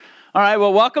All right,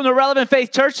 well, welcome to Relevant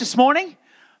Faith Church this morning.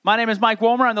 My name is Mike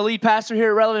Womer. I'm the lead pastor here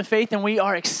at Relevant Faith, and we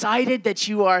are excited that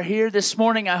you are here this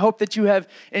morning. I hope that you have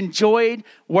enjoyed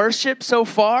worship so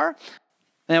far.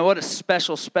 And what a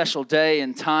special, special day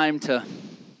and time to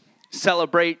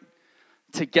celebrate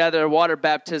together. Water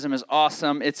baptism is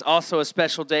awesome. It's also a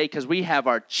special day because we have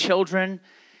our children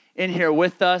in here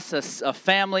with us, a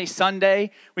family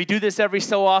Sunday. We do this every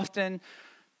so often,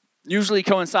 usually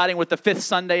coinciding with the fifth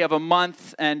Sunday of a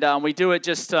month, and we do it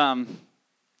just so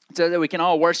that we can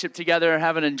all worship together,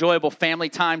 have an enjoyable family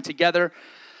time together.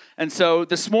 And so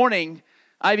this morning,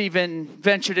 I've even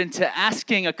ventured into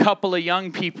asking a couple of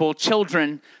young people,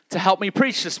 children, to help me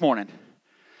preach this morning.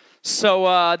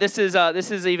 So this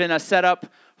is even a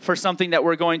setup for something that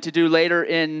we're going to do later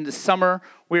in the summer.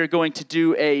 We are going to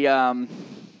do a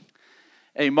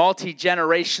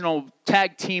multi-generational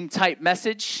tag team type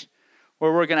message,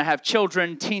 where we're going to have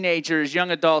children, teenagers, young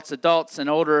adults, and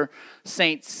older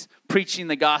saints preaching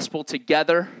the gospel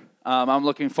together. I'm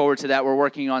looking forward to that. We're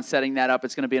working on setting that up.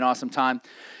 It's going to be an awesome time.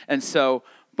 And so,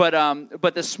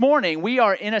 but this morning, we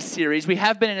are in a series. We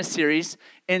have been in a series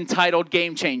entitled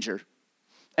Game Changer.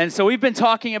 And so we've been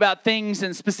talking about things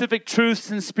and specific truths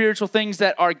and spiritual things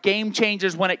that are game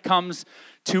changers when it comes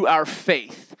to our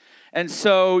faith. And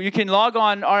so you can log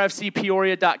on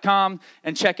rfcpeoria.com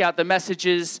and check out the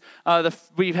messages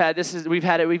we've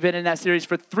been in that series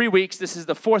for 3 weeks. This is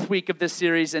the fourth week of this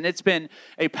series, and it's been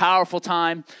a powerful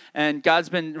time. And God's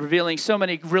been revealing so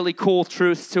many really cool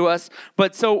truths to us.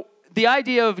 But so the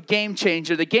idea of game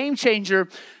changer,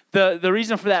 the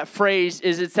reason for that phrase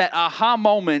is it's that aha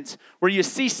moment where you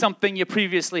see something you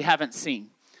previously haven't seen.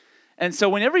 And so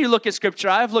whenever you look at Scripture,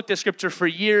 I've looked at Scripture for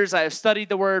years. I have studied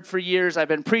the Word for years. I've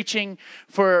been preaching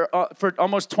for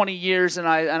almost 20 years, and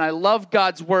I love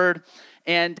God's Word.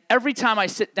 And every time I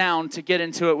sit down to get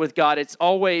into it with God, it's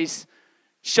always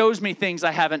shows me things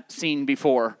I haven't seen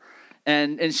before,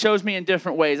 and shows me in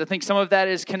different ways. I think some of that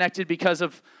is connected because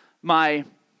of my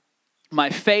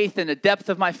faith and the depth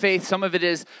of my faith. Some of it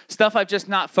is stuff I've just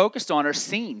not focused on or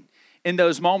seen in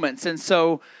those moments. And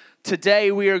so today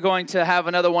we are going to have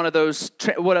another one of those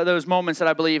moments that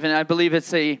I believe, and I believe it's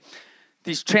these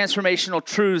transformational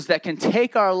truths that can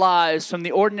take our lives from the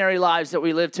ordinary lives that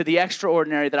we live to the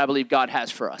extraordinary that I believe God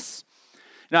has for us.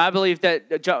 Now, I believe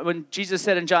that when Jesus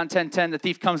said in John 10:10, the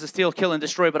thief comes to steal, kill, and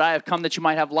destroy, but I have come that you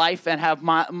might have life and have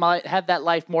that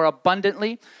life more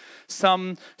abundantly.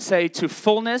 Some say to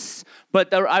fullness,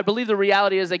 but I believe the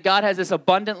reality is that God has this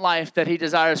abundant life that He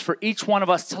desires for each one of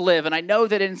us to live. And I know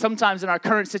that sometimes in our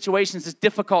current situations, it's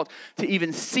difficult to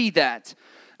even see that.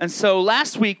 And so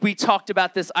last week, we talked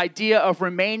about this idea of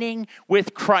remaining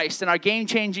with Christ. And our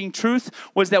game-changing truth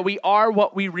was that we are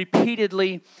what we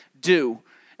repeatedly do.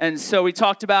 And so we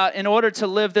talked about in order to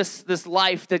live this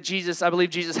life that I believe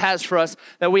Jesus has for us,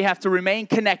 that we have to remain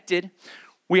connected,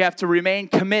 we have to remain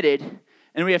committed,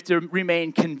 and we have to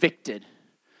remain convicted.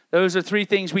 Those are three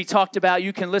things we talked about.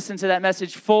 You can listen to that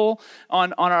message full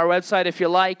on our website if you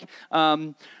like.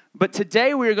 But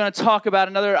today we're going to talk about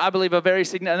another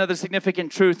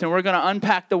significant truth, and we're going to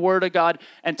unpack the Word of God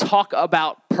and talk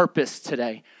about purpose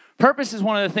today. Purpose is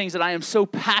one of the things that I am so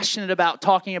passionate about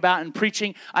talking about and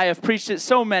preaching. I have preached it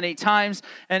so many times,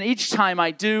 and each time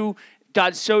I do,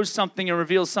 God shows something and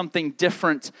reveals something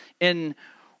different in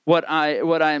what I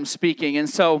am speaking. And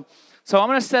so I'm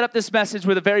going to set up this message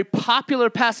with a very popular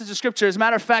passage of Scripture. As a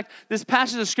matter of fact, this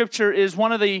passage of Scripture is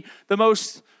one of the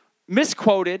most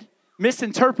misquoted,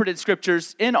 misinterpreted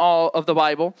Scriptures in all of the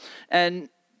Bible. And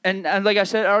like I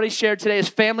said, I already shared, today is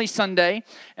Family Sunday,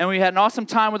 and we had an awesome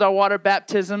time with our water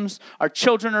baptisms. Our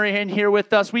children are in here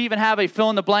with us. We even have a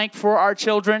fill-in-the-blank for our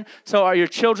children, so your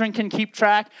children can keep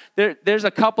track. There's a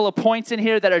couple of points in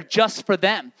here that are just for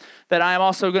them, that I am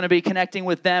also going to be connecting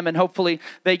with them, and hopefully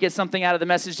they get something out of the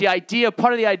message.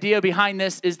 Part of the idea behind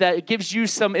this is that it gives you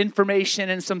some information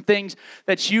and some things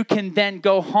that you can then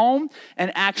go home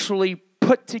and actually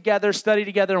put together, study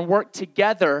together, and work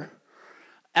together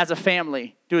as a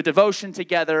family. Do a devotion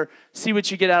together, see what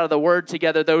you get out of the Word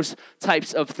together, those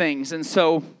types of things. And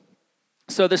so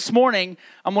this morning,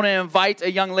 I'm going to invite a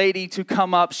young lady to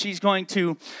come up. She's going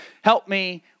to help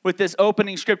me with this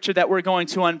opening scripture that we're going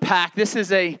to unpack. This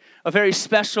is a very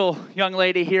special young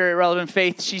lady here at Relevant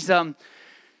Faith. She's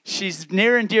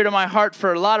near and dear to my heart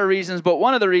for a lot of reasons, but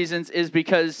one of the reasons is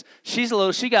because she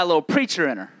got a little preacher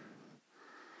in her.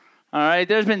 All right,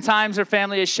 there's been times her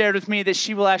family has shared with me that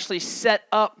she will actually set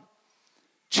up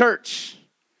church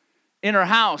in her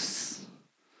house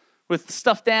with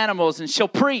stuffed animals, and she'll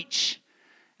preach,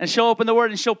 and she'll open the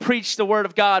Word, and she'll preach the Word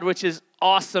of God, which is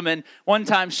awesome. And one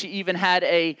time she even had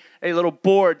a little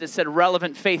board that said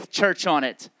Relevant Faith Church on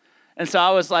it. And so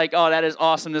I was like, oh, that is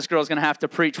awesome. This girl's going to have to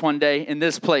preach one day in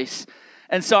this place.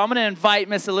 And so I'm going to invite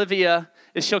Miss Olivia,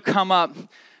 if she'll come up.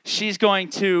 She's going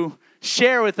to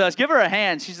share with us. Give her a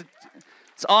hand.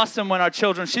 It's awesome when our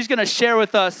children, she's going to share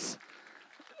with us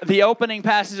the opening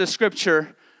passage of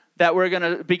Scripture that we're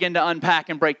going to begin to unpack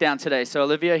and break down today. So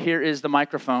Olivia, here is the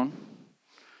microphone.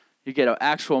 You get an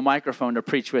actual microphone to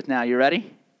preach with now. You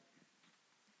ready?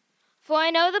 For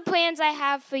I know the plans I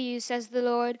have for you, says the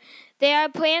Lord. They are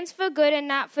plans for good and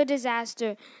not for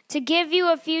disaster, to give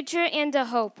you a future and a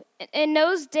hope. In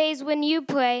those days when you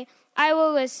pray, I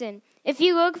will listen. If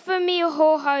you look for me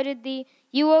wholeheartedly,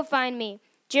 you will find me.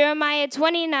 Jeremiah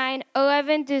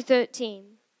 29:11-13.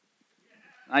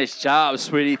 Nice job,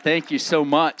 sweetie. Thank you so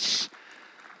much.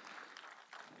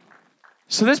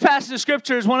 So this passage of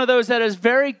Scripture is one of those that is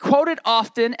very quoted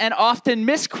often and often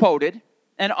misquoted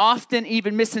and often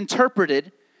even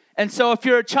misinterpreted. And so if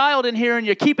you're a child in here and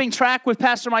you're keeping track with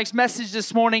Pastor Mike's message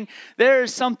this morning, there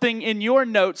is something in your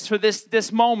notes for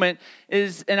this moment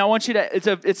and I want you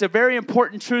to, it's a very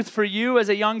important truth for you as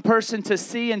a young person to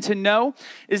see and to know,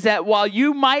 is that while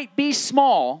you might be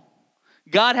small,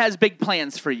 God has big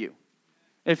plans for you.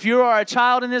 If you are a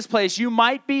child in this place, you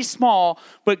might be small,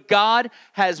 but God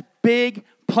has big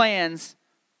plans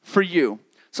for you.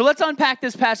 So let's unpack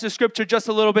this passage of Scripture just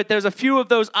a little bit. There's a few of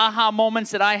those aha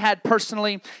moments that I had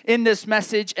personally in this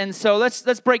message, and so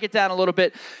let's break it down a little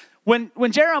bit.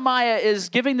 When Jeremiah is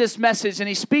giving this message and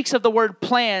he speaks of the word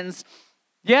plans,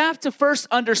 you have to first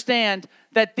understand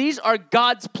that these are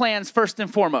God's plans first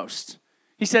and foremost.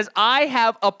 He says, I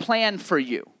have a plan for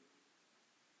you.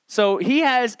 So he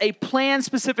has a plan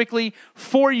specifically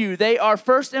for you. They are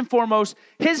first and foremost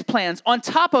his plans. On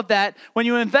top of that, when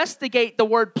you investigate the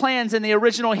word plans in the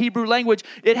original Hebrew language,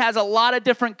 it has a lot of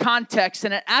different contexts,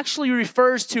 and it actually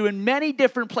refers to in many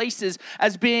different places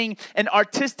as being an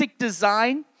artistic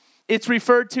design. It's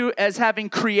referred to as having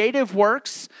creative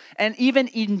works and even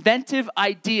inventive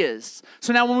ideas.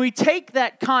 So now when we take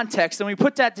that context and we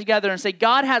put that together and say,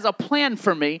 God has a plan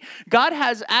for me, God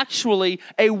has actually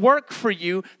a work for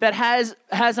you that has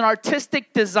an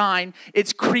artistic design,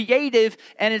 it's creative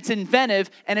and it's inventive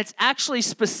and it's actually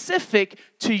specific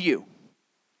to you.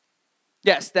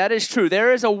 Yes, that is true.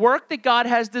 There is a work that God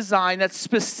has designed that's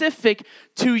specific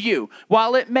to you.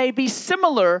 While it may be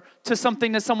similar to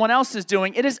something that someone else is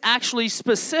doing, it is actually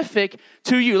specific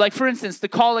to you. Like, for instance, the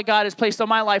call that God has placed on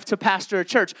my life to pastor a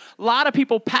church. A lot of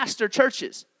people pastor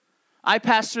churches. I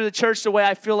pastor the church the way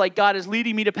I feel like God is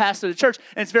leading me to pastor the church.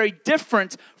 And it's very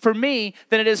different for me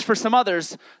than it is for some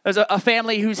others. There's a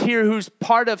family who's here who's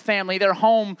part of family. They're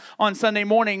home on Sunday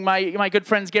morning. My good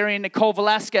friends Gary and Nicole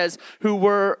Velasquez, who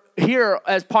were here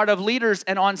as part of leaders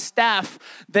and on staff,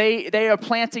 they are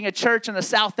planting a church in the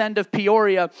south end of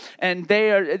Peoria, and they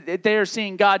are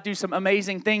seeing God do some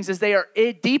amazing things as they are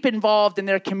deep involved in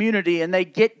their community, and they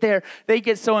get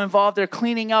so involved, they're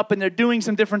cleaning up and they're doing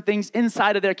some different things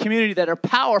inside of their community that are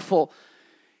powerful.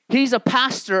 He's a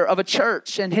pastor of a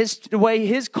church, and the way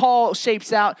his call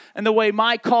shapes out and the way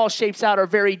my call shapes out are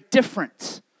very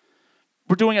different.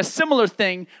 We're doing a similar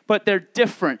thing, but they're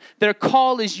different. Their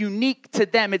call is unique to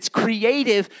them. It's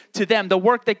creative to them. The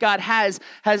work that God has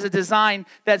a design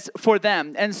that's for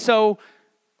them. And so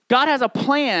God has a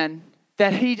plan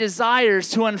that he desires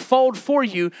to unfold for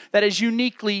you that is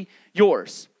uniquely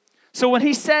yours. So when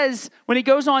he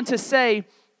goes on to say,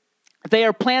 they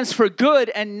are plans for good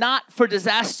and not for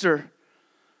disaster.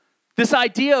 This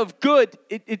idea of good,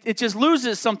 it just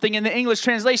loses something in the English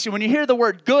translation. When you hear the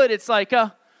word good, it's like,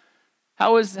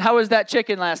 how was that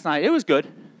chicken last night? It was good.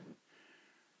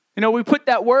 You know, we put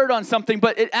that word on something,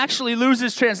 but it actually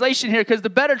loses translation here because the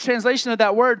better translation of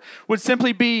that word would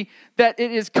simply be that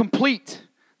it is complete,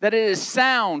 that it is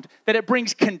sound, that it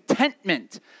brings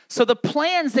contentment. So the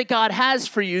plans that God has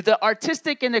for you, the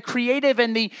artistic and the creative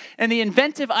and the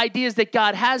inventive ideas that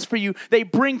God has for you, they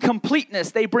bring completeness,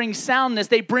 they bring soundness,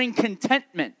 they bring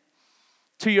contentment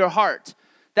to your heart.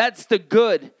 That's the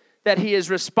good that he is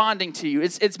responding to you.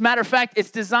 It's matter of fact, it's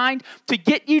designed to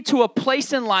get you to a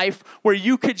place in life where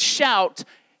you could shout,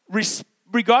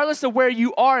 regardless of where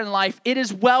you are in life, it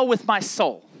is well with my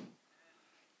soul.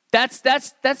 That's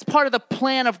part of the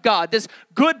plan of God. This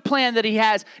good plan that he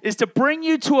has is to bring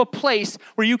you to a place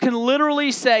where you can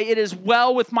literally say, it is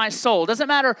well with my soul. Doesn't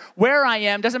matter where I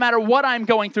am, doesn't matter what I'm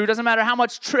going through, doesn't matter how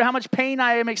much pain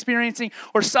I am experiencing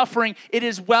or suffering, it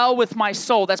is well with my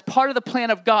soul. That's part of the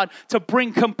plan of God to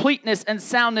bring completeness and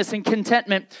soundness and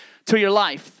contentment to your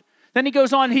life. Then he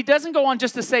goes on, he doesn't go on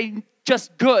just to say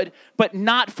just good, but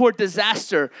not for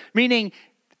disaster, meaning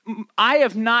I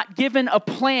have not given a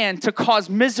plan to cause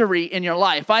misery in your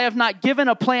life. I have not given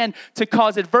a plan to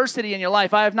cause adversity in your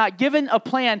life. I have not given a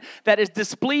plan that is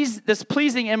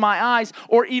displeasing in my eyes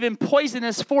or even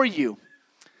poisonous for you.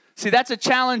 See, that's a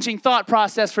challenging thought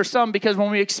process for some, because when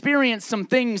we experience some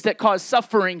things that cause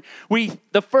suffering,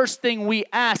 the first thing we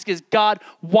ask is, God,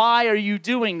 why are you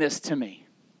doing this to me?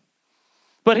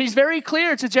 But he's very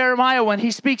clear to Jeremiah when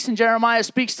he speaks, and Jeremiah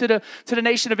speaks to the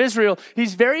nation of Israel.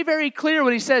 He's very, very clear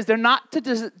when he says they're not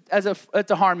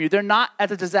to harm you. They're not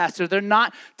as a disaster. They're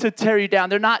not to tear you down.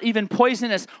 They're not even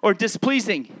poisonous or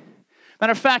displeasing.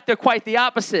 Matter of fact, they're quite the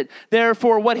opposite.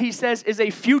 Therefore, what he says is a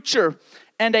future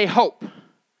and a hope.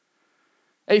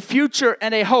 A future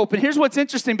and a hope. And here's what's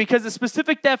interesting, because the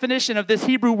specific definition of this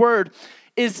Hebrew word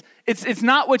is, it's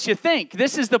not what you think.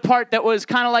 This is the part that was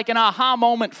kind of like an aha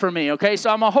moment for me, okay? So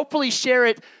I'm going to hopefully share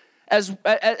it as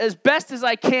best as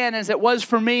I can, as it was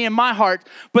for me in my heart.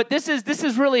 But this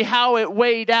is really how it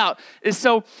weighed out.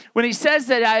 So when he says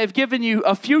that I have given you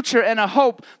a future and a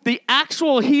hope, the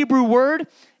actual Hebrew word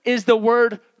is the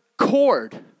word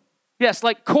cord. Yes,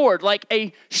 like cord, like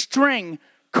a string.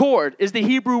 Cord is the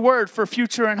Hebrew word for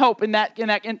future and hope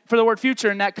for the word future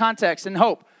in that context, and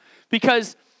hope,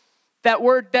 because that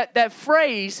word, that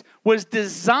phrase was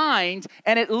designed,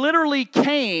 and it literally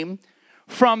came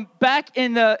from back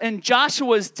in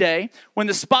Joshua's day when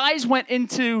the spies went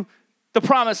into the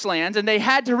promised land and they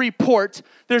had to report.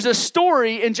 There's a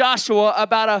story in Joshua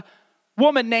about a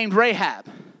woman named Rahab,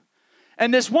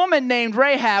 and this woman named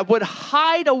Rahab would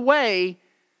hide away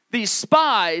these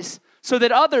spies so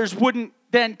that others wouldn't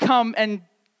then come and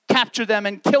capture them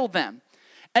and kill them.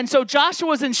 And so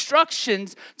Joshua's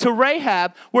instructions to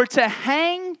Rahab were to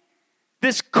hang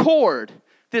this cord,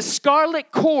 this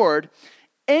scarlet cord,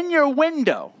 in your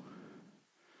window.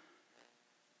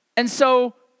 And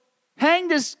so hang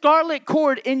this scarlet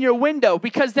cord in your window,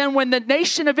 because then when the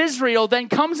nation of Israel then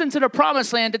comes into the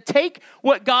promised land to take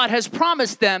what God has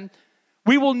promised them,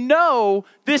 we will know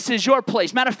this is your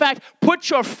place. Matter of fact,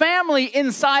 put your family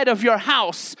inside of your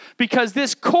house, because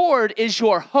this cord is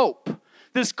your hope.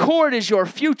 This cord is your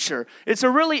future. It's a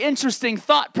really interesting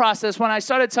thought process when I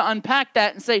started to unpack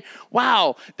that and say,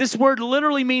 wow, this word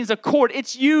literally means a cord.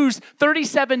 It's used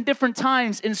 37 different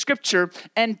times in Scripture,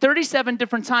 and 37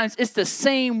 different times it's the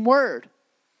same word.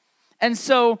 And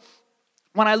so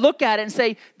when I look at it and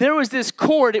say, there was this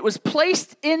cord, it was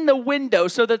placed in the window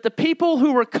so that the people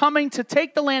who were coming to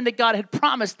take the land that God had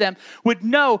promised them would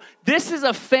know this is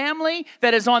a family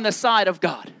that is on the side of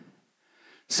God.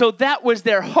 So that was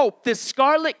their hope. This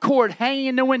scarlet cord hanging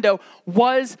in the window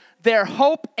was their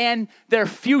hope and their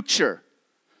future.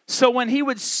 So when he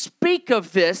would speak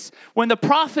of this, when the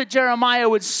prophet Jeremiah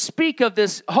would speak of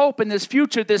this hope and this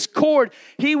future, this cord,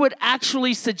 he would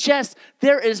actually suggest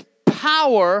there is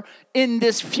power in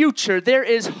this future. There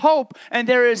is hope and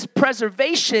there is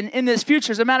preservation in this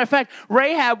future. As a matter of fact,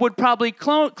 Rahab would probably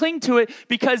cling to it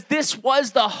because this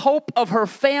was the hope of her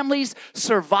family's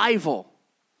survival.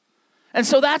 And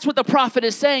so that's what the prophet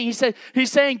is saying.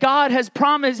 He's saying God has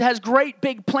promised, has great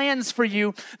big plans for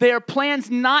you. They are plans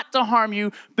not to harm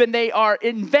you, but they are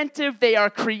inventive, they are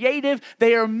creative,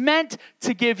 they are meant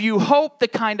to give you hope, the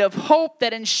kind of hope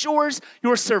that ensures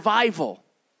your survival.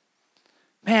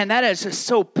 Man, that is just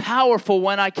so powerful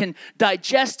when I can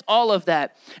digest all of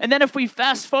that. And then if we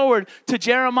fast forward to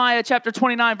Jeremiah chapter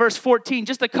 29, verse 14,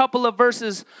 just a couple of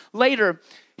verses later,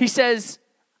 he's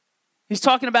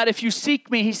talking about if you seek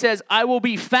me, he says, I will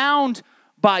be found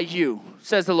by you,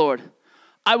 says the Lord.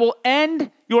 I will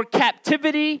end your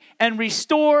captivity and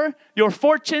restore your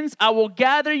fortunes. I will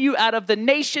gather you out of the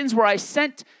nations where I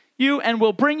sent you and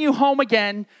will bring you home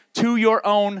again to your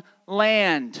own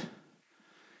land.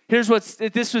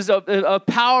 This was a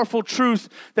powerful truth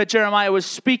that Jeremiah was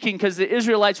speaking, because the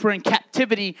Israelites were in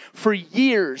captivity for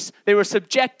years. They were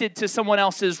subjected to someone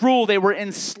else's rule. They were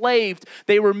enslaved.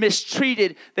 They were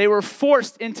mistreated. They were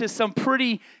forced into some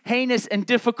pretty heinous and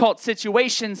difficult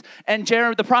situations. And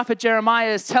the prophet Jeremiah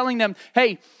is telling them,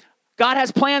 hey, God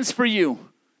has plans for you.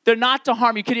 They're not to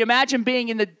harm you. Can you imagine being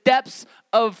in the depths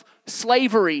of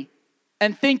slavery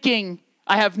and thinking,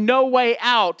 I have no way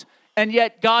out? And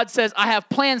yet God says, I have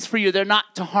plans for you. They're not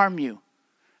to harm you.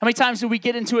 How many times do we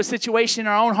get into a situation in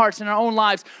our own hearts, in our own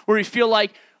lives, where we feel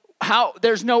like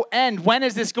there's no end? When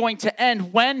is this going to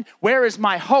end? Where is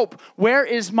my hope?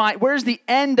 Where's the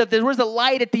end of this? Where's the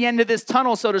light at the end of this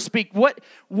tunnel, so to speak?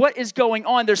 What is going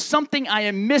on? There's something I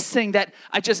am missing that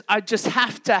I just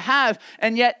have to have,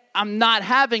 and yet I'm not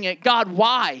having it. God,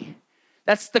 why?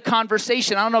 That's the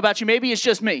conversation. I don't know about you. Maybe it's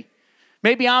just me.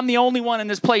 Maybe I'm the only one in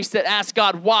this place that asks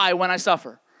God why when I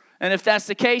suffer. And if that's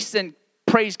the case, then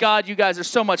praise God, you guys are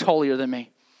so much holier than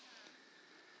me.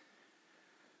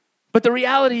 But the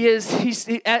reality is,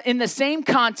 in the same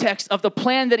context of the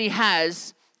plan that he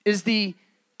has is the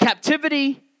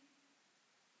captivity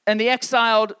and the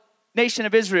exiled nation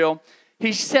of Israel.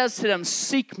 He says to them,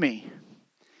 seek me.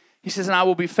 He says, and I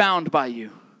will be found by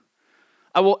you.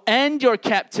 I will end your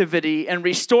captivity and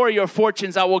restore your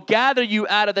fortunes. I will gather you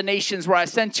out of the nations where I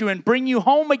sent you and bring you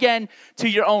home again to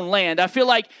your own land. I feel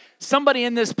like somebody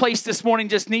in this place this morning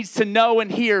just needs to know and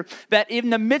hear that in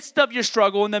the midst of your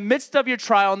struggle, in the midst of your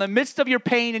trial, in the midst of your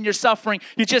pain and your suffering,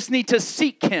 you just need to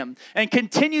seek him and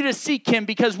continue to seek him,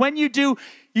 because when you do,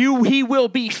 he will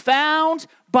be found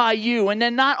by you. And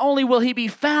then not only will he be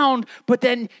found, but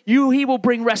then he will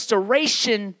bring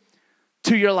restoration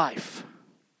to your life.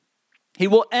 He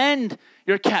will end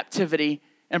your captivity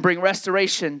and bring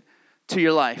restoration to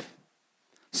your life.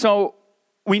 So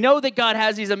we know that God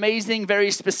has these amazing, very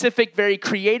specific, very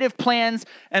creative plans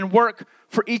and work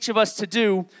for each of us to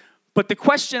do. But the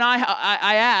question I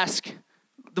ask,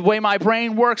 the way my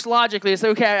brain works logically, is,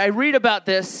 okay, I read about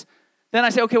this. Then I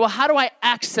say, okay, well, how do I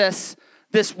access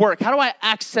this work? How do I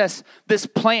access this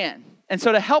plan? And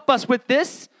so to help us with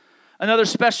this, another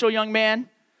special young man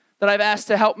that I've asked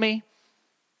to help me.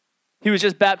 He was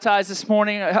just baptized this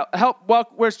morning.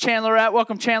 Where's Chandler at?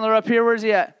 Welcome Chandler up here. Where's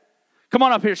he at? Come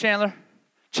on up here, Chandler.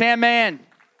 Chan man.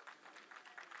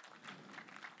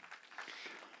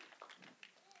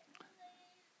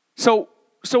 So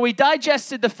we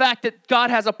digested the fact that God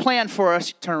has a plan for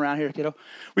us. Turn around here, kiddo.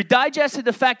 We digested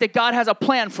the fact that God has a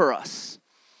plan for us.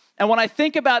 And when I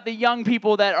think about the young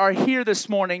people that are here this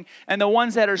morning and the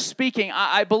ones that are speaking,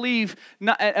 I believe,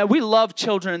 and we love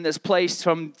children in this place,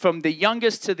 from the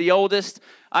youngest to the oldest.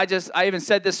 I even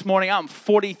said this morning, I'm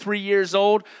 43 years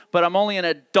old, but I'm only an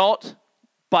adult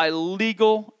by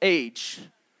legal age.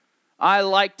 I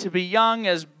like to be young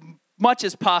as much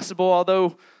as possible,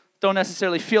 although don't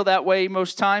necessarily feel that way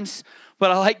most times,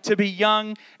 but I like to be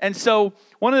young. And so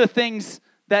one of the things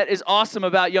that is awesome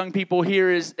about young people here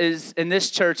is in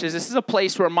this church is this is a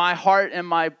place where my heart and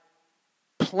my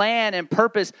plan and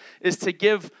purpose is to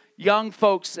give young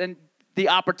folks and the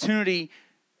opportunity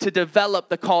to develop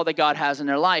the call that God has in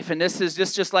their life. And this is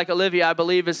just like Olivia, I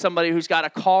believe, is somebody who's got a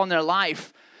call in their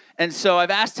life. And so I've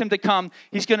asked him to come.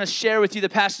 He's going to share with you the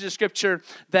passage of scripture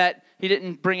that he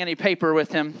didn't bring any paper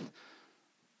with him.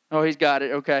 Oh, he's got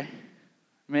it. Okay.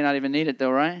 May not even need it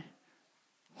though, right?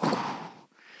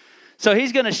 So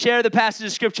he's going to share the passage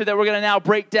of scripture that we're going to now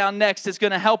break down next. It's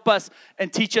going to help us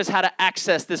and teach us how to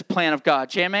access this plan of God.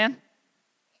 J-Man?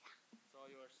 It's all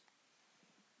yours.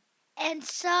 And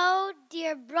so,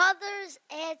 dear brothers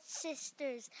and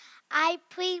sisters, I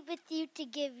plead with you to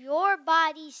give your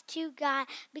bodies to God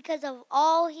because of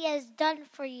all he has done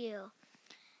for you.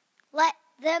 Let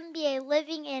them be a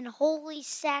living and holy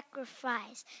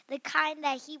sacrifice, the kind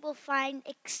that he will find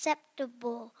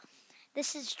acceptable.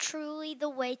 This is truly the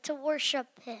way to worship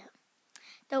him.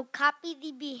 Don't copy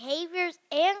the behaviors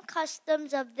and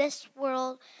customs of this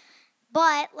world,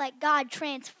 but let God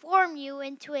transform you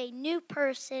into a new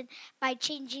person by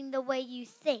changing the way you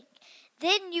think.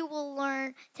 Then you will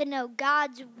learn to know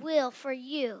God's will for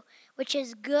you, which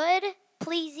is good,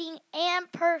 pleasing, and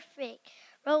perfect.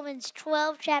 Romans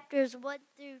 12, chapters 1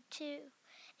 through 2,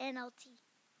 NLT.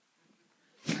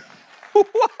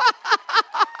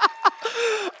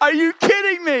 Are you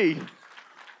kidding me?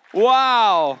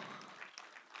 Wow.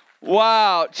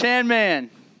 Chan man.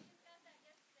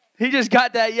 He just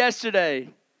got that yesterday.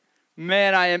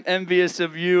 Man, I am envious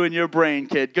of you and your brain,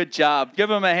 kid. Good job. Give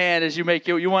him a hand as you make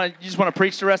it. You just want to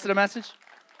preach the rest of the message?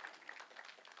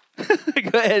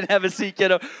 Go ahead and have a seat,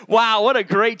 kiddo. Wow, what a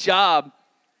great job.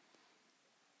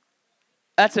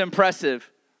 That's impressive.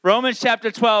 Romans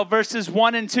chapter 12, verses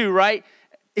 1 and 2, right?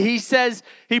 He says,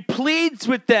 he pleads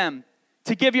with them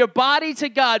to give your body to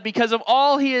God because of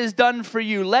all he has done for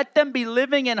you. Let them be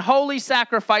living in holy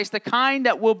sacrifice, the kind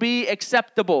that will be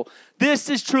acceptable. This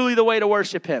is truly the way to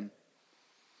worship him.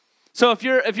 So if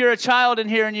you're a child in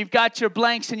here and you've got your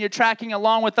blanks and you're tracking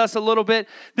along with us a little bit,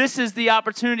 this is the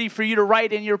opportunity for you to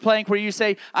write in your blank where you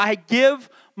say, I give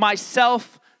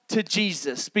myself to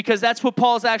Jesus, because that's what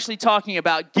Paul's actually talking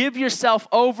about. Give yourself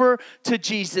over to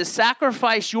Jesus.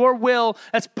 Sacrifice your will.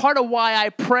 That's part of why I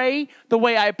pray the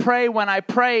way I pray. When I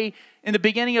pray in the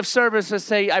beginning of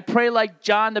service, I pray like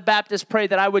John the Baptist prayed,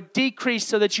 that I would decrease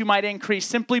so that you might increase,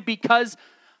 simply because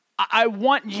I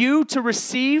want you to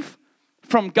receive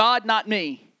from God, not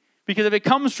me. Because if it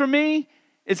comes from me,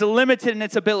 it's limited in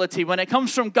its ability. When it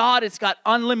comes from God, it's got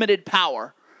unlimited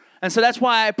power. And so that's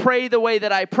why I pray the way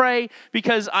that I pray,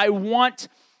 because I want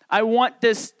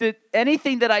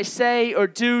anything that I say or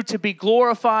do to be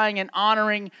glorifying and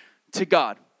honoring to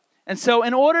God. And so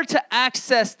in order to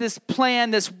access this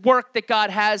plan, this work that God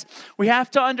has, we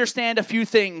have to understand a few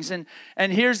things. And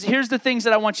here's the things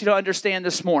that I want you to understand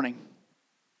this morning.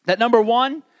 That number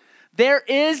one, there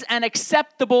is an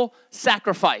acceptable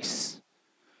sacrifice.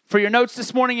 For your notes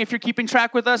this morning, if you're keeping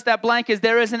track with us, that blank is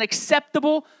there is an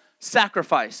acceptable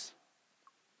sacrifice.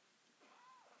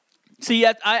 See,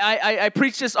 I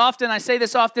preach this often, I say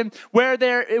this often, where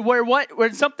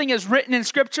something is written in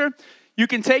Scripture, you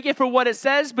can take it for what it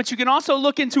says, but you can also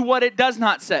look into what it does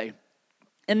not say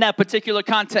in that particular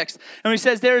context. And he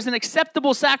says there is an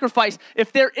acceptable sacrifice.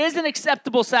 If there is an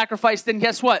acceptable sacrifice, then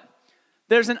guess what?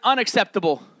 There's an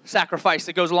unacceptable sacrifice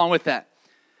that goes along with that.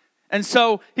 And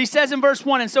so he says in verse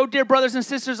 1, and so, dear brothers and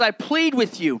sisters, I plead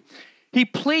with you.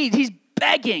 He's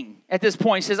begging at this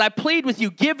point. He says, I plead with you,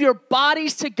 give your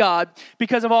bodies to God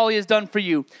because of all he has done for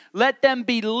you. Let them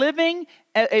be a living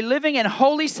and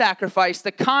holy sacrifice,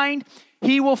 the kind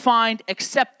he will find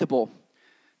acceptable.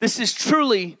 This is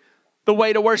truly the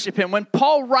way to worship him. When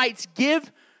Paul writes,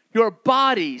 give your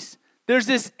bodies, there's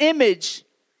this image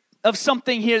of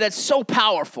something here that's so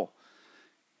powerful.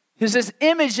 There's this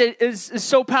image that is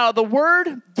so powerful. The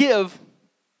word give,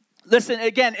 listen,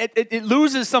 again, it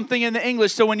loses something in the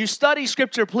English. So when you study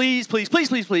Scripture, please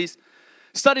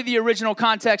study the original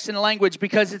context and language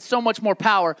because it's so much more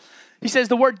power. He says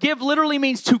the word give literally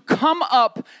means to come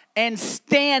up and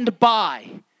stand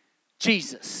by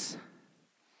Jesus.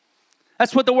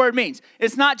 That's what the word means.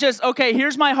 It's not just, okay,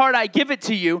 here's my heart, I give it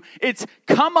to you. It's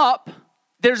come up.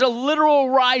 There's a literal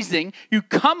rising. You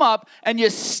come up and you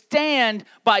stand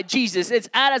by Jesus.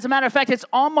 As a matter of fact, it's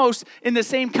almost in the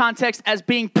same context as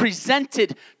being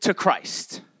presented to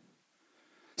Christ.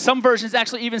 Some versions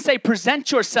actually even say,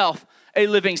 present yourself a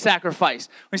living sacrifice.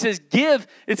 When he says give,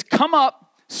 it's come up,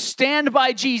 stand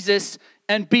by Jesus,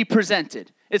 and be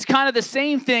presented. It's kind of the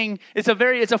same thing. It's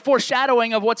a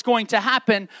foreshadowing of what's going to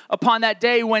happen upon that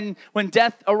day when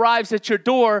death arrives at your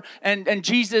door and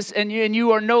Jesus and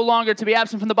you are no longer to be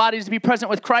absent from the body, to be present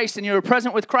with Christ, and you're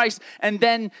present with Christ. And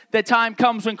then the time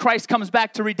comes when Christ comes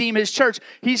back to redeem his church.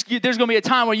 There's going to be a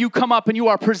time where you come up and you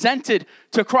are presented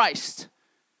to Christ.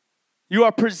 You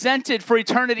are presented for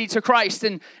eternity to Christ.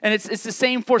 And it's the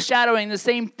same foreshadowing, the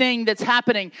same thing that's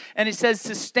happening. And it says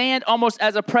to stand almost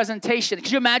as a presentation. Could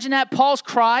you imagine that? Paul's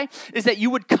cry is that you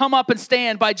would come up and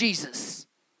stand by Jesus.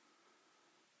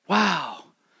 Wow.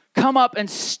 Come up and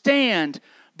stand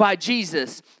by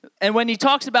Jesus. And when he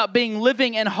talks about being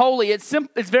living and holy, it's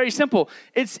very simple.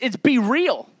 It's be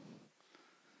real.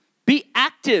 Be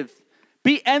active.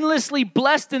 Be endlessly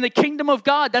blessed in the kingdom of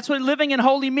God. That's what living and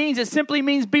holy means. It simply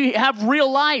means have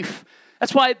real life.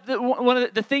 That's why one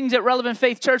of the things that Relevant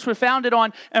Faith Church was founded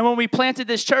on, and when we planted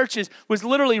this church, was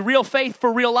literally real faith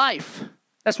for real life.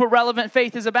 That's what Relevant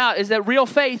Faith is about, is that real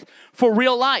faith for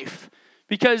real life.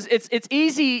 Because it's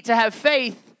easy to have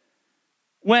faith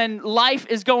when life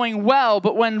is going well,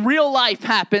 but when real life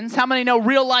happens, how many know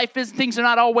real life things are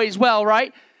not always well,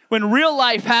 right? When real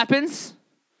life happens,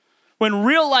 when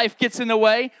real life gets in the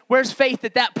way, where's faith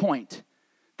at that point?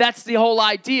 That's the whole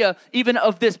idea, even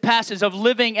of this passage of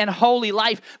living and holy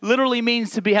life. Literally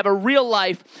means to have a real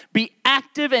life, be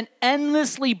active and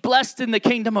endlessly blessed in the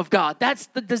kingdom of God. That's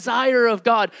the desire of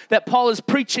God that Paul is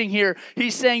preaching here.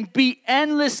 He's saying, be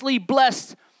endlessly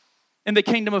blessed in the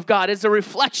kingdom of God. It's a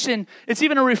reflection. It's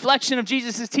even a reflection of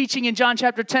Jesus' teaching in John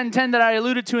chapter 10 that I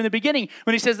alluded to in the beginning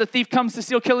when he says the thief comes to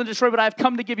steal, kill, and destroy, but I've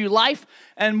come to give you life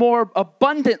and more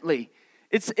abundantly.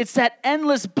 It's that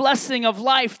endless blessing of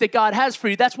life that God has for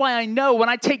you. That's why I know when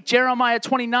I take Jeremiah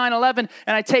 29:11 and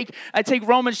I take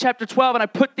Romans chapter 12 and I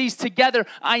put these together,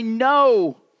 I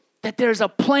know that there's a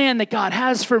plan that God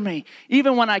has for me.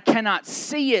 Even when I cannot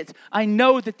see it, I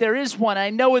know that there is one.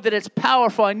 I know that it's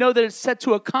powerful. I know that it's set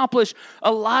to accomplish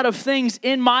a lot of things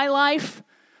in my life,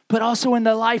 but also in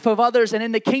the life of others and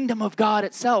in the kingdom of God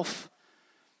itself.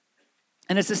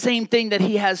 And it's the same thing that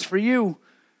he has for you.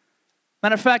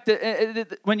 Matter of fact,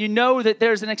 when you know that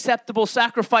there's an acceptable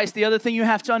sacrifice, the other thing you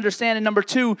have to understand, and number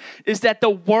 2, is that the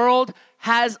world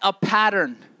has a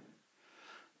pattern.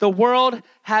 The world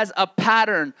has a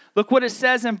pattern. Look what it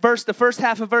says in the first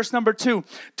half of verse number 2.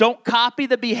 Don't copy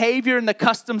the behavior and the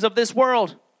customs of this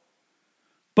world,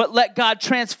 but let God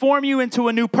transform you into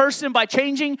a new person by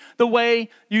changing the way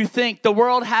you think. The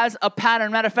world has a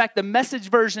pattern. Matter of fact, the Message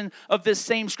version of this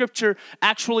same scripture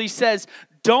actually says,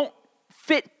 don't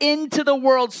fit into the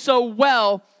world so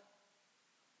well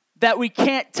that we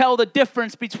can't tell the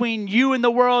difference between you and the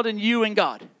world and you and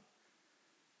God.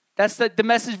 That's the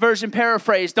Message version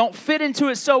paraphrase. Don't fit into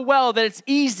it so well that it's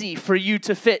easy for you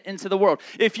to fit into the world.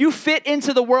 If you fit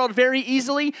into the world very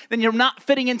easily, then you're not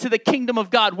fitting into the kingdom of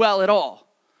God well at all.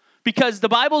 Because the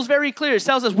Bible is very clear. It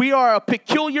tells us we are a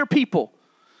peculiar people.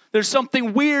 There's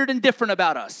something weird and different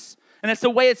about us. And it's the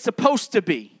way it's supposed to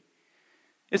be.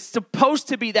 It's supposed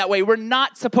to be that way. We're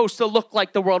not supposed to look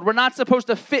like the world. We're not supposed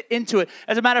to fit into it.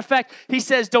 As a matter of fact, he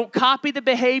says, don't copy the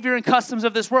behavior and customs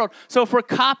of this world. So if we're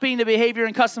copying the behavior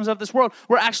and customs of this world,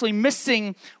 we're actually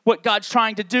missing what God's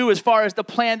trying to do as far as the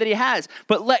plan that he has.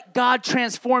 But let God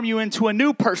transform you into a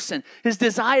new person. His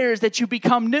desire is that you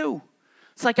become new.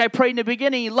 It's like I prayed in the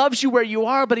beginning. He loves you where you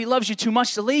are, but he loves you too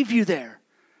much to leave you there.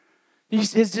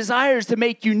 His desire is to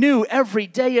make you new every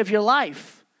day of your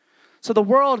life. So the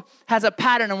world has a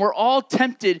pattern, and we're all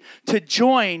tempted to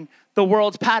join the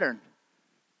world's pattern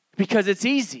because it's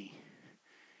easy.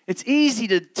 It's easy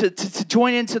to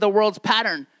join into the world's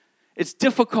pattern. It's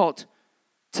difficult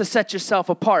to set yourself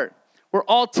apart. We're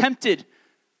all tempted,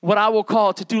 what I will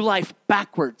call, to do life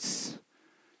backwards.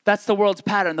 That's the world's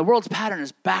pattern. The world's pattern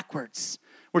is backwards.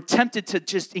 We're tempted to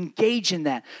just engage in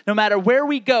that. No matter where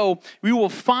we go, we will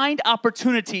find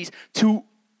opportunities to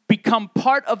become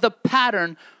part of the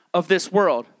pattern of this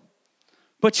world.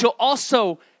 But you'll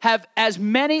also have as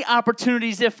many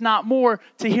opportunities, if not more,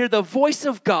 to hear the voice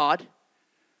of God,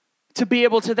 to be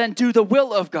able to then do the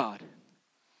will of God.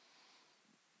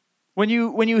 When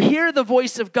you hear the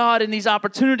voice of God in these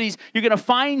opportunities, you're going to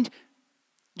find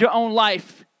your own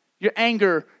life, your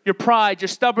anger, your pride, your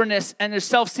stubbornness, and your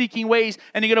self-seeking ways,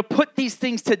 and you're going to put these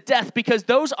things to death because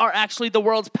those are actually the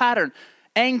world's pattern.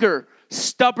 Anger,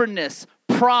 stubbornness,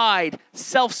 pride,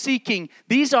 self-seeking,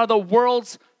 these are the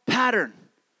world's pattern.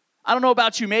 I don't know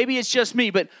about you, maybe it's just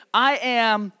me, but I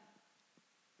am,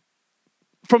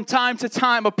 from time to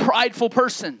time, a prideful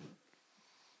person.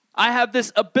 I have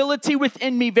this ability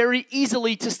within me very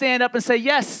easily to stand up and say,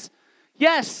 yes,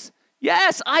 yes,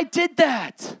 yes, I did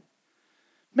that.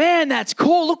 Man, that's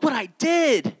cool. Look what I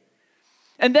did.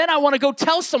 And then I want to go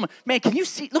tell someone, man, can you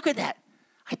see, look at that.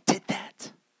 I did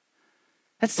that.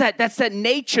 That's that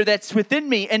nature that's within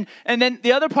me. And then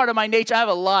the other part of my nature, I have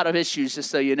a lot of issues, just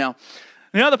so you know.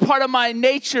 The other part of my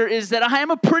nature is that I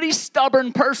am a pretty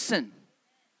stubborn person.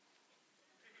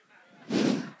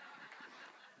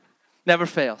 Never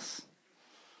fails.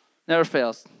 Never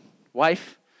fails.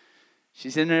 Wife,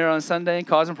 she's in there on Sunday and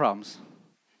causing problems.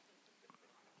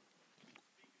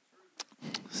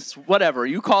 Whatever.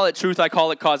 You call it truth, I call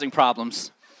it causing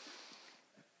problems.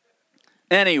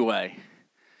 Anyway.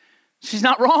 She's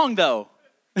not wrong, though.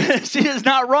 She is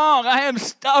not wrong. I am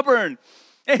stubborn.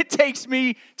 It takes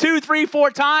me 2, 3,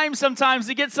 4 times sometimes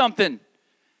to get something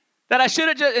that I should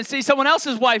have just, and see, someone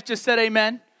else's wife just said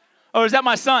amen. Or is that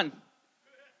my son?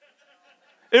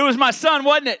 It was my son,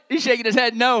 wasn't it? He's shaking his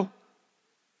head, no.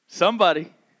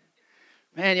 Somebody.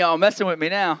 Man, y'all messing with me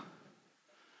now.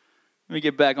 Let me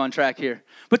get back on track here.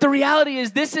 But the reality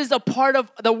is this is a part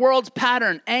of the world's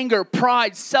pattern. Anger,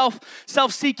 pride,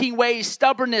 self-seeking ways,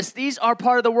 stubbornness. These are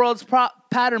part of the world's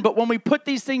pattern. But when we put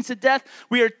these things to death,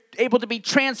 we are able to be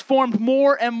transformed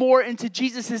more and more into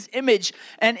Jesus' image.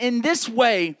 And in this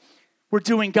way, we're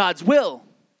doing God's will.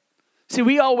 See,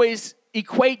 we always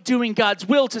equate doing God's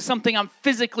will to something I'm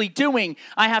physically doing.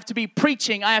 I have to be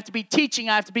preaching. I have to be teaching.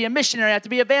 I have to be a missionary. I have to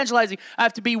be evangelizing. I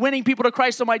have to be winning people to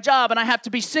Christ on my job. And I have to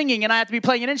be singing. And I have to be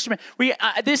playing an instrument.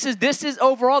 This is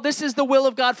overall, this is the will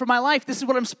of God for my life. This is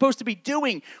what I'm supposed to be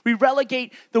doing. We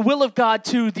relegate the will of God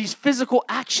to these physical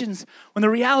actions when the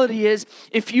reality is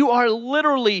if you are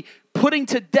literally putting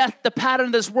to death the pattern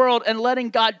of this world and letting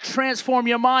God transform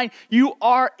your mind, you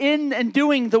are in and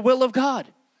doing the will of God.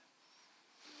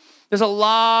 There's a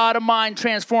lot of mind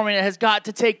transforming that has got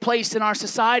to take place in our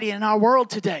society and in our world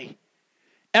today.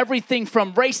 Everything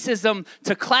from racism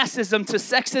to classism to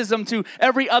sexism to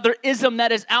every other ism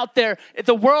that is out there.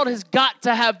 The world has got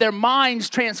to have their minds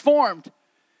transformed.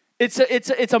 It's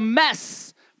a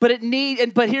mess, but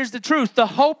but here's the truth. The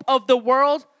hope of the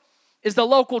world is the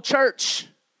local church.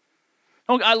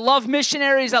 I love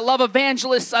missionaries. I love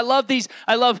evangelists. I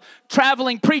love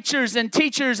traveling preachers and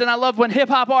teachers. And I love when hip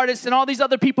hop artists and all these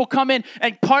other people come in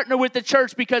and partner with the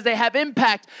church because they have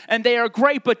impact and they are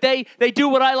great. But they do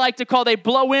what I like to call they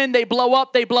blow in, they blow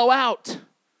up, they blow out.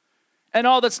 And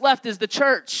all that's left is the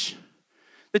church.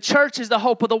 The church is the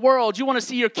hope of the world. You want to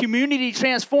see your community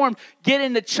transformed, get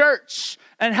in the church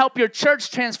and help your church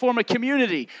transform a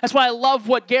community. That's why I love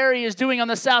what Gary is doing on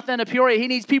the south end of Peoria. He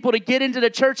needs people to get into the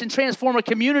church and transform a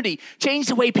community, change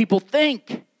the way people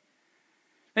think.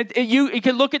 You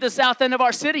can look at the south end of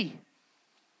our city.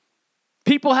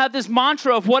 People have this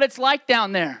mantra of what it's like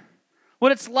down there.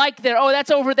 What it's like there. Oh,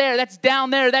 that's over there. That's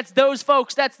down there. That's those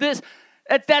folks. That's this.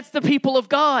 That's the people of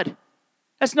God.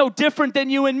 That's no different than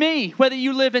you and me. Whether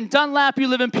you live in Dunlap, you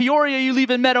live in Peoria, you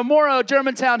live in Metamora,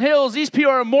 Germantown Hills, East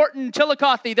Peoria, Morton,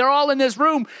 Chillicothe, they're all in this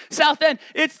room. South End,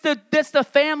 that's the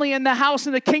family and the house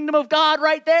and the kingdom of God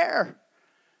right there.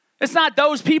 It's not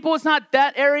those people. It's not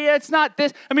that area. It's not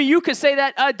this. I mean, you could say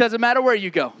that. It doesn't matter where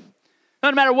you go.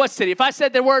 Doesn't matter what city. If I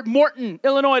said the word Morton,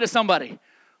 Illinois to somebody,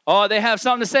 oh, they have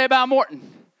something to say about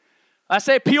Morton. I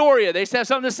say Peoria, they have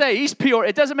something to say. East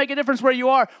Peoria, it doesn't make a difference where you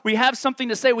are. We have something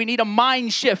to say. We need a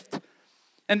mind shift.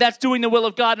 And that's doing the will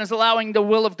of God and is allowing the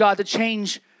will of God to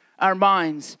change our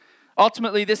minds.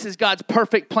 Ultimately, this is God's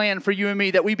perfect plan for you and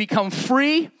me, that we become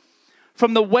free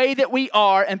from the way that we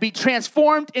are and be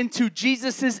transformed into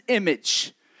Jesus'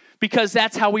 image, because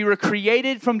that's how we were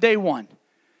created from day one.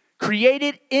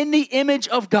 Created in the image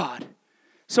of God.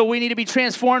 So we need to be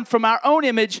transformed from our own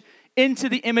image into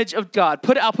the image of God.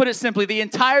 I'll put it simply. The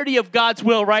entirety of God's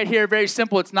will right here, very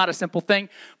simple. It's not a simple thing,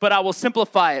 but I will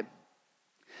simplify it.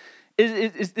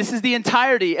 This is the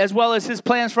entirety as well as his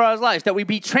plans for our lives, that we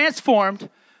be transformed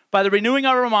by the renewing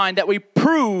of our mind, that we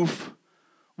prove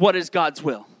what is God's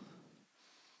will.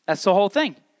 That's the whole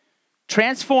thing.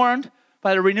 Transformed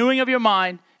by the renewing of your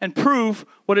mind and prove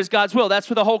what is God's will. That's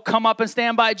where the whole come up and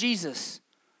stand by Jesus.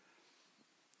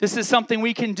 This is something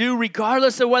we can do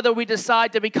regardless of whether we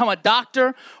decide to become a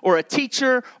doctor or a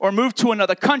teacher or move to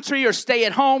another country or stay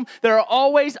at home. There are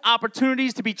always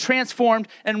opportunities to be transformed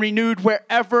and renewed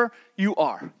wherever you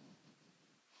are.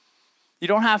 You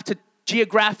don't have to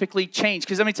geographically change.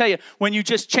 Because let me tell you, when you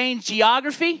just change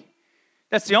geography,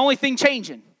 that's the only thing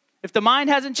changing. If the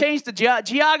mind hasn't changed, the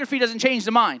geography doesn't change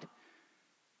the mind. It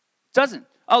doesn't.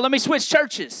 Oh, let me switch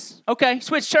churches. Okay,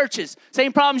 switch churches.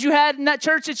 Same problems you had in that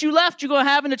church that you left, you're going to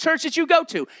have in the church that you go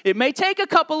to. It may take a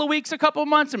couple of weeks, a couple of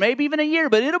months, or maybe even a year,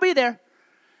 but it'll be there.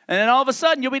 And then all of a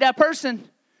sudden, you'll be that person.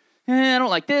 I don't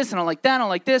like this, I don't like that, I don't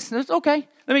like this. And it's okay.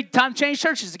 Time to change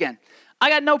churches again. I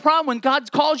got no problem when God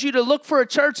calls you to look for a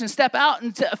church and step out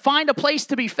and to find a place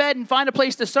to be fed and find a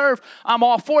place to serve. I'm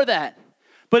all for that.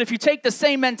 But if you take the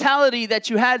same mentality that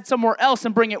you had somewhere else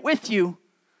and bring it with you,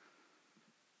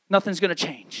 nothing's going to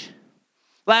change.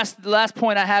 The last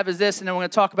point I have is this, and then we're going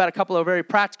to talk about a couple of very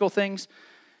practical things,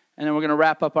 and then we're going to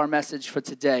wrap up our message for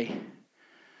today.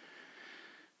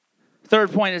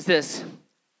 Third point is this.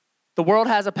 The world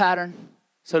has a pattern,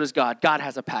 so does God. God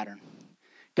has a pattern.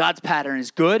 God's pattern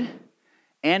is good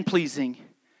and pleasing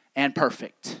and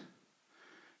perfect.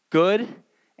 Good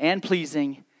and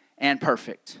pleasing and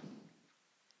perfect.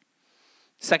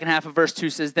 Second half of verse 2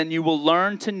 says, then you will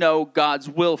learn to know God's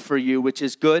will for you, which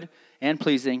is good and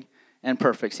pleasing and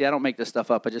perfect. See, I don't make this stuff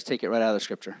up. I just take it right out of the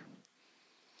scripture.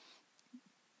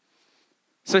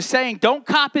 So he's saying, don't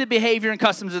copy the behavior and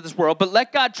customs of this world, but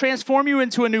let God transform you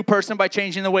into a new person by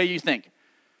changing the way you think.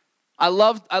 I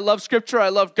love scripture. I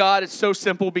love God. It's so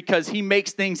simple because he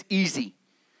makes things easy.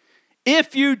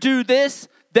 If you do this,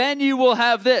 then you will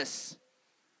have this.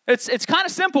 It's kind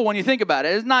of simple when you think about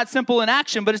it. It's not simple in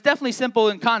action, but it's definitely simple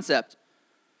in concept.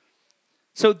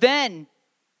 So then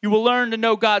you will learn to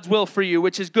know God's will for you,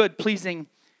 which is good, pleasing,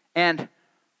 and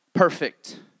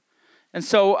perfect. And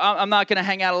so I'm not going to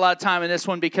hang out a lot of time in this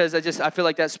one because I feel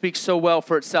like that speaks so well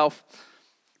for itself.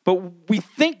 But we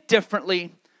think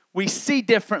differently, we see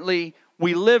differently,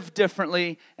 we live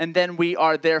differently, and then we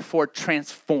are therefore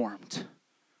transformed.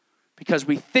 Because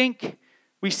we think,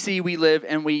 we see, we live,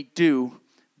 and we do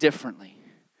differently.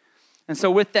 And so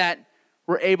with that,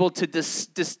 we're able to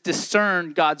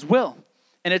discern God's will.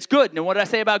 And it's good. And what did I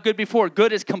say about good before?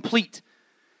 Good is complete.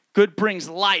 Good brings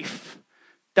life.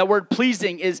 That word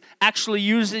pleasing is actually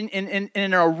using in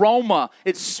an aroma.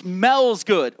 It smells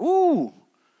good. Ooh.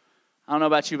 I don't know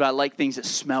about you, but I like things that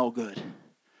smell good.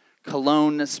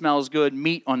 Cologne that smells good.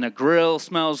 Meat on the grill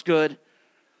smells good.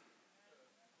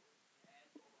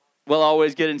 We'll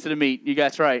always get into the meat. You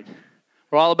guys right.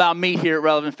 We're all about meat here at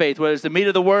Relevant Faith. Whether it's the meat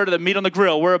of the word or the meat on the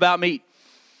grill, we're about meat.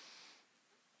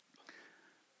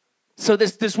 So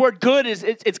this word good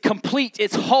it's complete,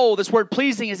 it's whole. This word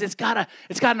pleasing is it's got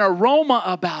an aroma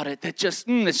about it that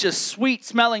it's just sweet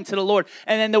smelling to the Lord.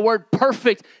 And then the word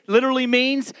perfect literally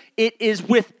means it is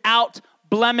without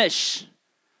blemish.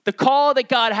 The call that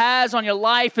God has on your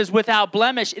life is without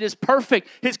blemish. It is perfect.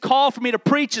 His call for me to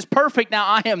preach is perfect. Now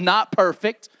I am not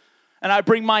perfect. And I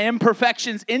bring my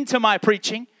imperfections into my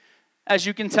preaching. As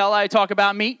you can tell, I talk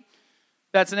about meat.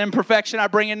 That's an imperfection I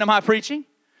bring into my preaching.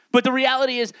 But the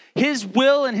reality is, his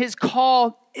will and his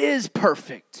call is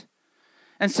perfect.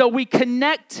 And so we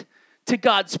connect to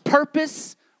God's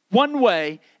purpose one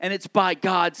way, and it's by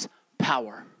God's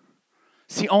power.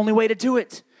 It's the only way to do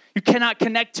it. You cannot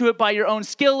connect to it by your own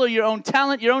skill or your own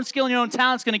talent. Your own skill and your own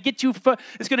talent is going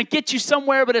to get you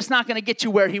somewhere, but it's not going to get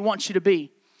you where he wants you to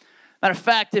be. Matter of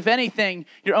fact, if anything,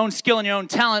 your own skill and your own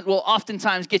talent will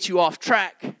oftentimes get you off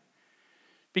track.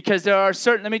 Because there are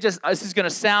certain, this is going to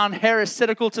sound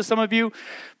heretical to some of you,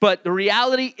 but the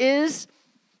reality is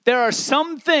there are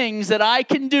some things that I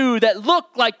can do that look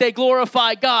like they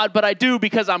glorify God, but I do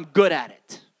because I'm good at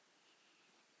it.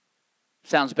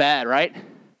 Sounds bad, right?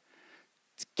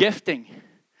 It's gifting.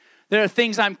 There are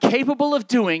things I'm capable of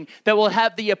doing that will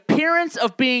have the appearance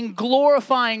of being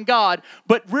glorifying God,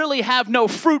 but really have no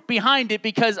fruit behind it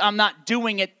because I'm not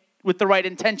doing it with the right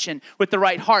intention, with the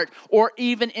right heart, or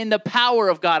even in the power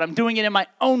of God. I'm doing it in my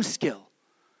own skill.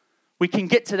 We can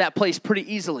get to that place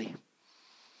pretty easily.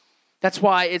 That's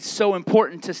why it's so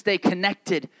important to stay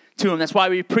connected to him. That's why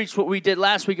we preached what we did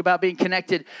last week about being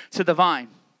connected to the vine.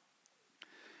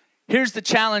 Here's the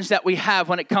challenge that we have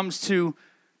when it comes to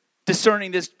discerning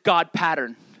this God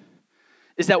pattern,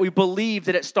 is that we believe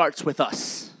that it starts with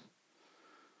us.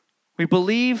 We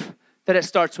believe that it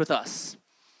starts with us.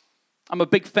 I'm a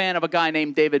big fan of a guy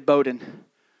named David Bowden,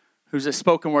 who's a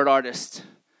spoken word artist.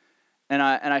 And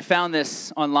I found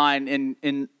this online,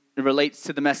 it relates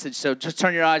to the message. So just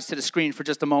turn your eyes to the screen for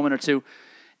just a moment or two.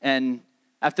 And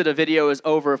after the video is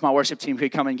over, if my worship team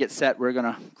could come and get set, we're going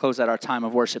to close out our time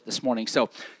of worship this morning. So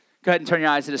go ahead and turn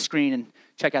your eyes to the screen and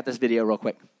check out this video real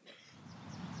quick.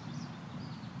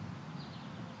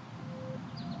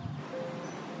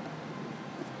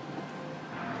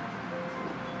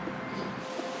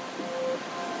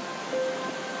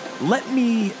 Let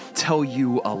me tell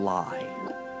you a lie.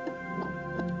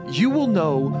 You will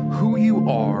know who you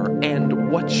are and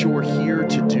what you're here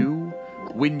to do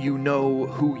when you know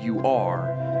who you are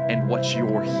and what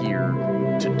you're here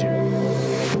to do.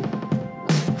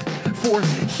 For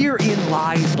herein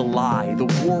lies the lie the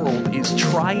world is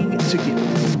trying to get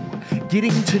through.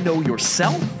 Getting to know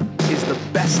yourself is the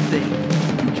best thing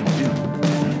you can do.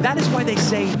 That is why they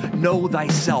say, know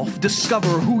thyself, discover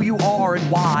who you are and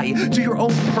why. To your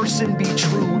own person be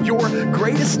true. Your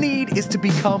greatest need is to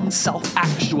become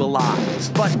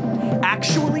self-actualized. But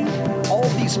actually, all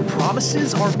these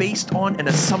promises are based on an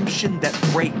assumption that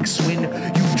breaks when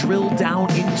you drill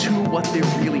down into what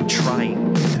they're really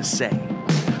trying to say.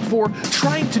 For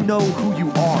trying to know who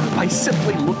you are by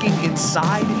simply looking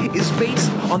inside is based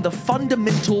on the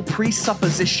fundamental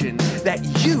presupposition that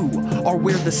you are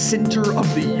where the center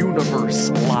of the universe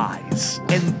lies.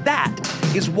 And that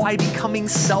is why becoming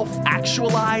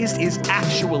self-actualized is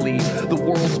actually the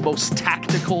world's most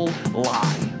tactical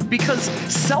lie. Because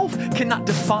self cannot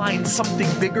define something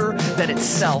bigger than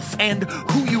itself, and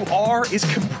who you are is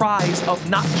comprised of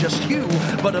not just you,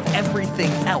 but of everything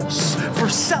else. For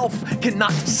self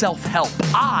cannot self-help.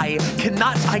 I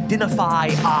cannot identify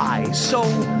I. So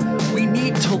we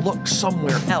need to look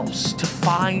somewhere else to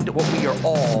find what we are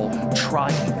all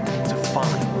trying to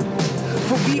find.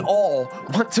 For we all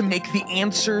want to make the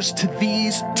answers to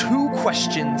these two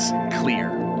questions clear.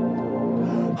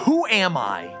 Who am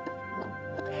I?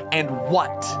 And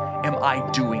what am I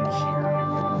doing here?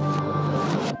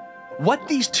 What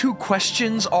these two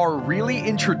questions are really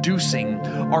introducing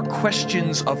are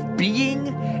questions of being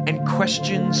and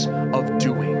questions of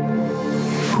doing.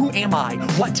 Who am I?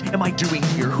 What am I doing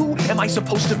here? Who am I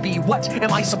supposed to be? What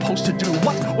am I supposed to do?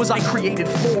 What was I created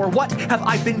for? What have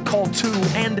I been called to?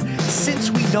 And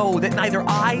since we know that neither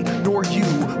I nor you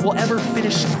will ever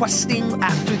finish questing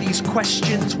after these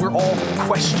questions we're all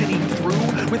questioning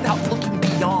through without looking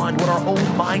beyond what our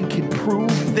own mind can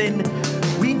prove, then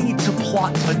we need to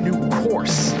plot a new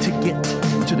course to get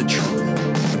to the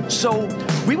truth. So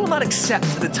we will not accept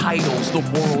the titles the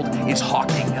world is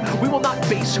hawking. We will not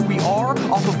base who we are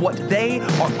off of what they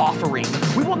are offering.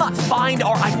 We will not find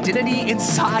our identity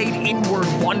inside inward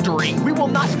wandering. We will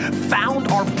not found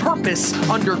our purpose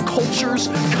under culture's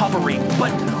covering.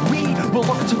 But we will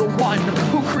look to the one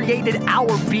who created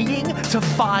our being to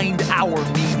find our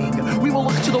meaning. We will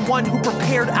look to the one who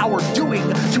prepared our doing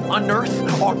to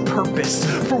unearth our purpose.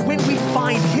 For when we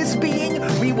find his being,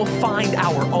 we will find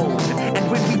our own.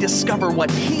 And when we discover what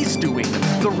he's doing,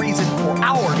 the reason for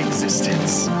our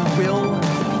existence will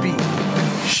be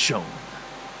shown.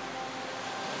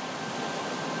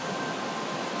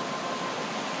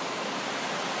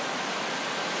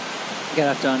 You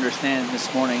have to understand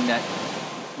this morning that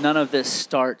none of this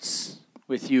starts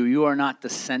with you. You are not the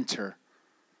center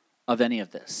of any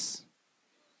of this.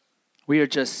 We are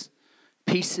just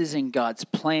pieces in God's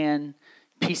plan,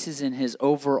 pieces in his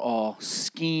overall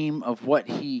scheme of what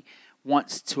he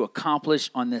wants to accomplish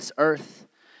on this earth.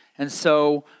 And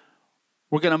so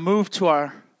we're going to move to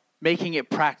our making it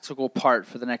practical part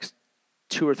for the next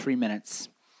 2 or 3 minutes.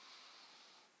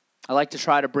 I like to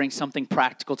try to bring something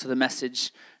practical to the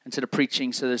message and to the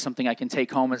preaching so there's something I can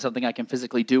take home and something I can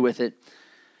physically do with it.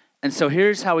 And so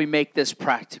here's how we make this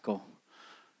practical.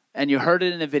 And you heard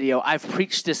it in the video. I've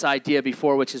preached this idea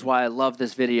before, which is why I love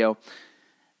this video,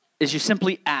 is you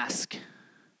simply ask.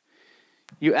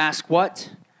 You ask what?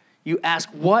 You ask,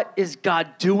 what is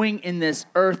God doing in this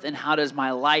earth and how does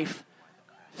my life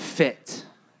fit?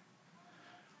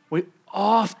 We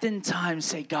oftentimes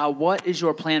say, God, what is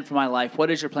your plan for my life?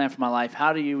 What is your plan for my life?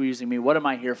 How are you using me? What am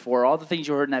I here for? All the things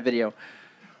you heard in that video.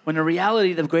 When in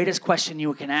reality, the greatest question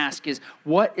you can ask is,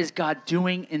 what is God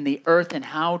doing in the earth and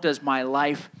how does my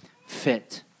life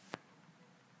fit?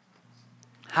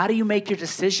 How do you make your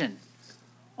decision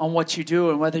on what you do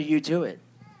and whether you do it?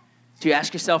 Do you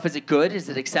ask yourself, is it good? Is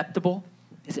it acceptable?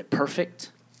 Is it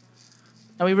perfect?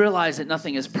 Now we realize that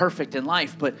nothing is perfect in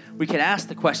life, but we can ask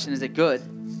the question, is it good?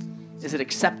 Is it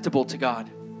acceptable to God?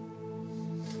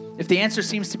 If the answer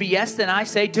seems to be yes, then I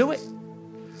say do it.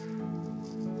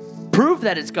 Prove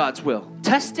that it's God's will.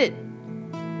 Test it.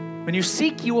 When you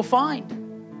seek, you will find.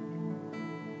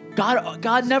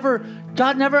 I've never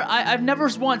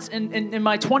once in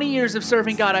my 20 years of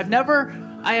serving God,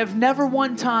 I have never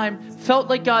one time felt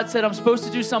like God said I'm supposed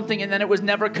to do something and then it was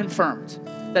never confirmed.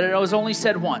 That it was only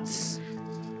said once.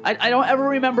 I don't ever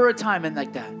remember a time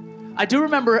like that. I do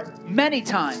remember many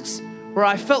times where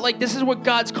I felt like this is what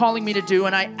God's calling me to do,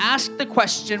 and I asked the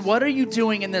question, what are you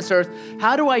doing in this earth?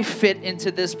 How do I fit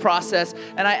into this process?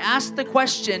 And I asked the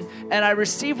question, and I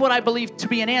received what I believe to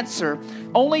be an answer,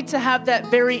 only to have that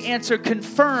very answer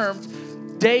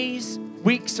confirmed days,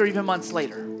 weeks, or even months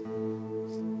later.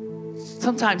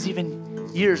 Sometimes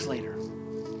even years later.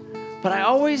 But I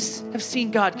always have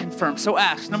seen God confirm. So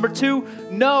ask. Number 2,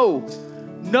 know.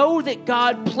 Know that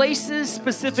God places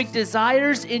specific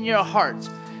desires in your heart.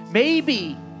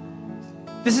 Maybe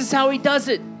this is how he does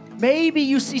it. Maybe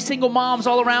you see single moms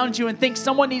all around you and think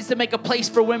someone needs to make a place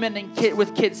for women and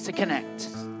with kids to connect.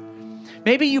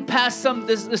 Maybe you pass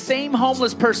the same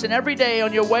homeless person every day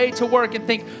on your way to work and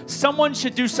think someone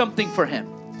should do something for him.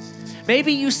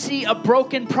 Maybe you see a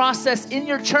broken process in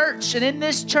your church and in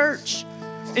this church,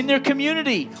 in your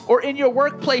community or in your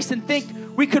workplace and think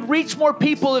we could reach more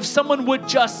people if someone would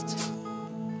just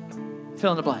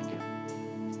fill in the blank.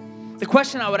 The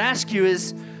question I would ask you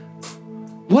is,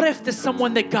 what if the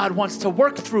someone that God wants to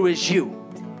work through is you?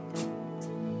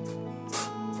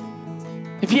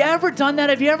 Have you ever done that?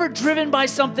 Have you ever driven by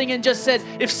something and just said,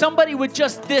 if somebody would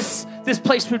just this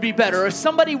place would be better. Or if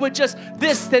somebody would just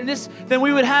then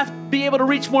we would be able to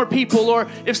reach more people. Or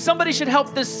if somebody should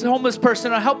help this homeless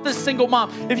person or help this single mom.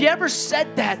 Have you ever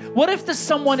said that? What if the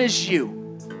someone is you?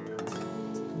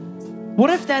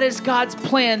 What if that is God's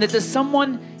plan, that the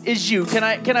someone is you? Can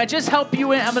I just help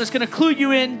you in? I'm just going to clue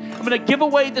you in. I'm going to give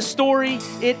away the story.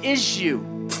 It is you.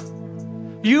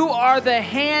 You are the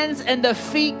hands and the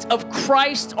feet of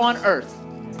Christ on earth.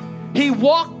 He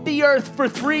walked the earth for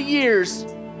 3 years,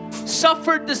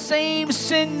 suffered the same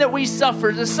sin that we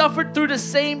suffered through the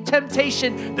same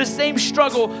temptation, the same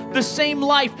struggle, the same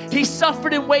life. He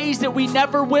suffered in ways that we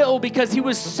never will because he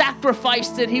was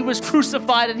sacrificed and he was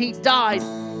crucified and he died.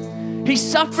 He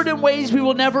suffered in ways we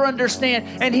will never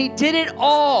understand, and he did it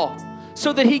all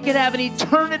so that he could have an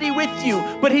eternity with you.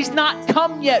 But he's not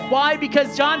come yet. Why?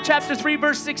 Because John chapter 3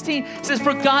 verse 16 says,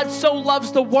 for God so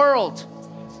loves the world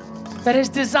that his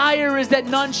desire is that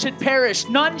none should perish.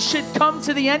 None should come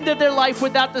to the end of their life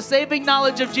without the saving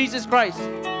knowledge of Jesus Christ.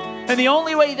 And the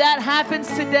only way that happens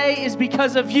today is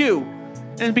because of you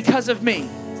and because of me.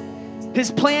 His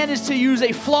plan is to use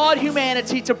a flawed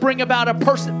humanity to bring about a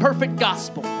perfect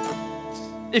gospel.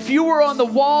 If you were on the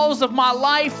walls of my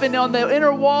life and on the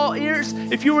inner wall ears,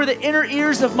 if you were the inner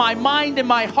ears of my mind and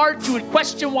my heart, you would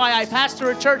question why I pastor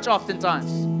a church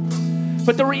oftentimes.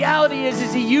 But the reality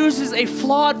is he uses a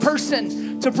flawed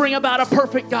person to bring about a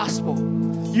perfect gospel.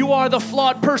 You are the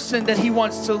flawed person that he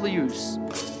wants to use.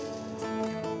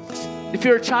 If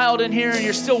you're a child in here and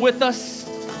you're still with us,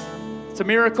 it's a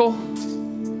miracle.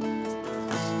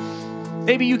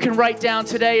 Maybe you can write down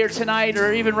today or tonight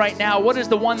or even right now, what is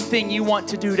the one thing you want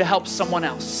to do to help someone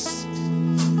else?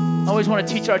 I always want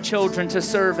to teach our children to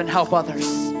serve and help others.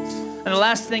 And the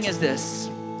last thing is this.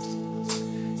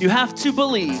 You have to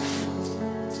believe.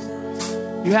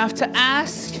 You have to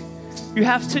ask. You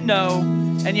have to know.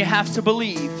 And you have to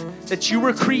believe that you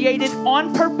were created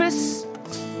on purpose,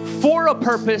 for a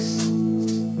purpose,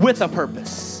 with a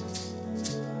purpose.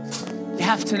 You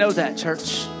have to know that,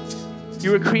 church. You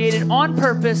were created on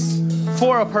purpose,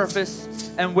 for a purpose,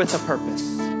 and with a purpose.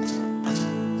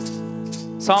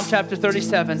 Psalm chapter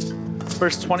 37,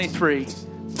 verse 23.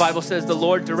 The Bible says the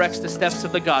Lord directs the steps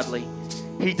of the godly.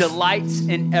 He delights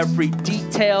in every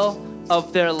detail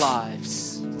of their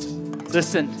lives.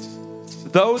 Listen,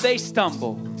 though they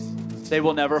stumble, they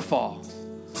will never fall,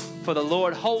 for the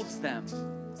Lord holds them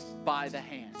by the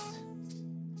hand.